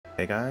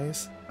Hey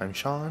guys, I'm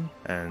Sean,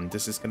 and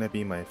this is gonna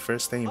be my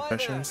first day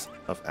impressions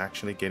of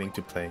actually getting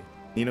to play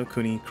Ni No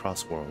Kuni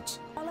Cross Worlds.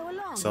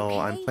 So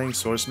I'm playing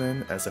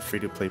Swordsman as a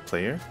free-to-play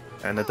player,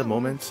 and at the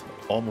moment,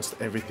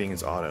 almost everything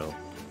is auto.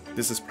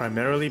 This is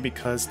primarily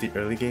because the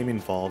early game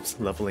involves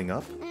leveling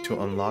up to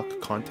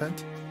unlock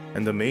content,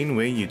 and the main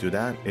way you do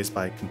that is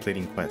by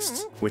completing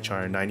quests, which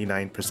are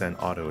 99%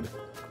 autoed.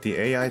 The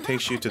AI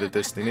takes you to the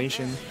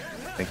destination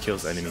and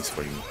kills enemies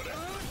for you.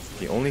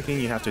 The only thing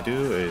you have to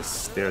do is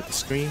stare at the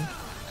screen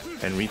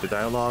and read the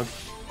dialogue,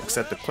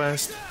 accept the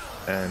quest,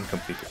 and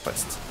complete the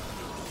quest.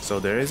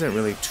 So there isn't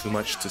really too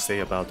much to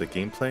say about the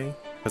gameplay,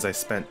 because I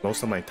spent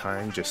most of my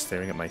time just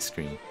staring at my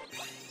screen.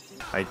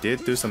 I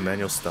did do some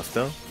manual stuff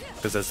though,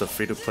 because as a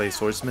free-to-play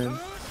swordsman,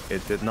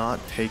 it did not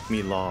take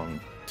me long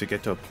to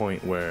get to a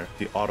point where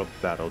the auto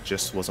battle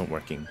just wasn't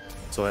working.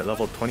 So at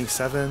level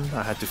 27,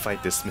 I had to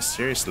fight this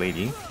mysterious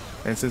lady,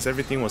 and since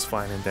everything was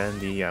fine and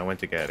dandy, I went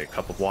to get a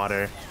cup of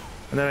water,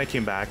 and then I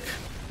came back,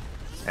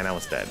 and I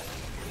was dead.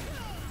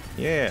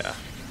 Yeah,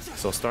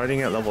 so starting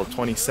at level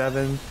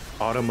 27,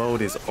 auto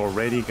mode is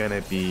already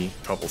gonna be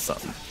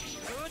troublesome.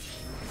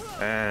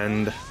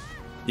 And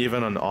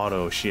even on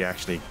auto, she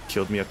actually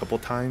killed me a couple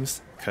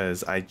times,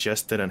 because I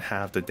just didn't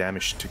have the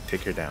damage to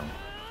take her down.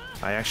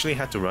 I actually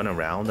had to run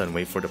around and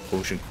wait for the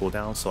potion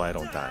cooldown so I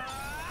don't die.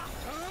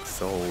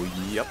 So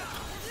yep,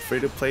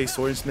 free-to-play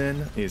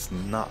swordsman is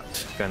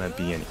not gonna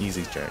be an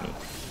easy journey.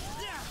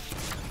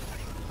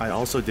 I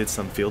also did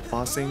some field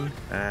bossing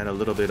and a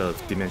little bit of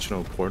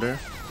dimensional porter.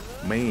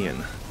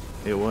 Man,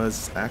 it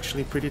was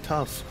actually pretty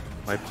tough.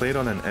 I played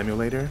on an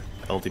emulator,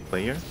 LD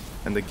Player,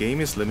 and the game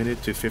is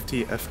limited to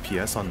 50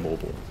 FPS on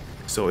mobile,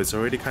 so it's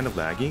already kind of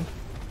laggy,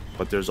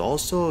 but there's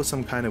also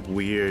some kind of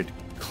weird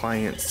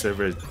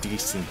client-server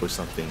desync or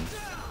something,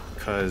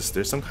 because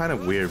there's some kind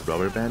of weird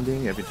rubber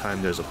banding every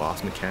time there's a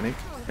boss mechanic,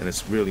 and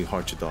it's really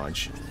hard to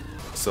dodge.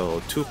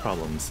 So two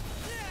problems.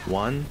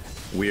 One,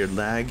 weird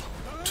lag.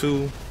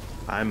 Two,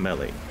 I'm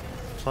melee.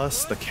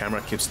 Plus the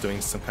camera keeps doing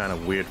some kind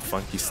of weird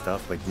funky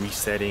stuff like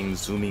resetting,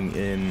 zooming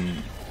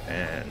in,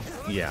 and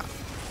yeah,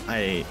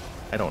 I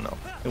don't know.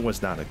 It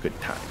was not a good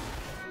time.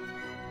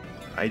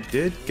 I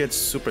did get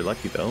super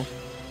lucky though.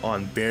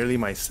 On barely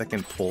my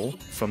second pull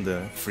from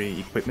the free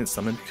equipment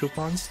summon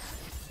coupons,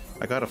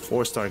 I got a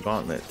 4-star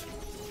gauntlet.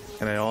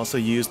 And I also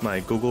used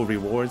my Google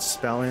Rewards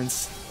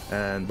balance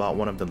and bought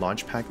one of the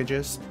launch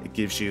packages. It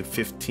gives you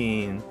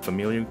 15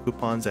 familiar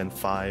coupons and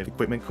 5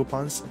 equipment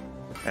coupons.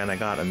 And I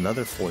got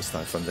another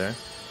 4-star from there.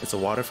 It's a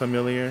water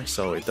familiar,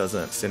 so it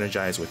doesn't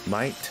synergize with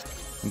might,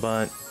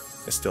 but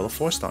it's still a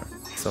 4-star.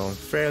 So I'm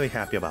fairly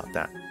happy about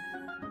that.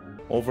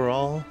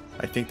 Overall,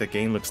 I think the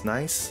game looks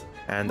nice,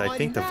 and I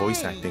think the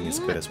voice acting is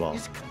good as well.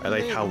 I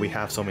like how we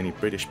have so many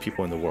British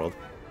people in the world.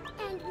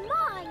 And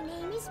my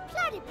name is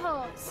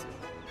Platypus.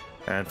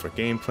 And for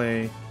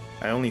gameplay,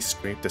 I only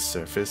scraped the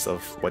surface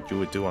of what you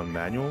would do on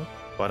manual,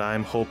 but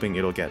I'm hoping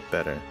it'll get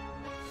better.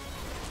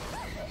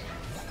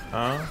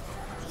 Huh?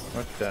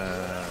 What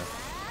the...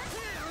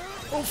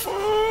 Oh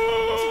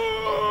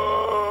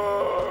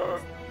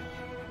fuck!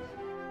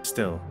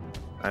 Still,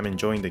 I'm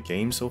enjoying the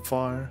game so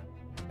far,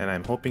 and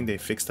I'm hoping they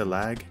fix the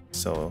lag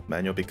so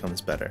manual becomes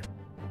better.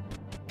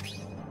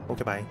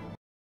 Okay, bye.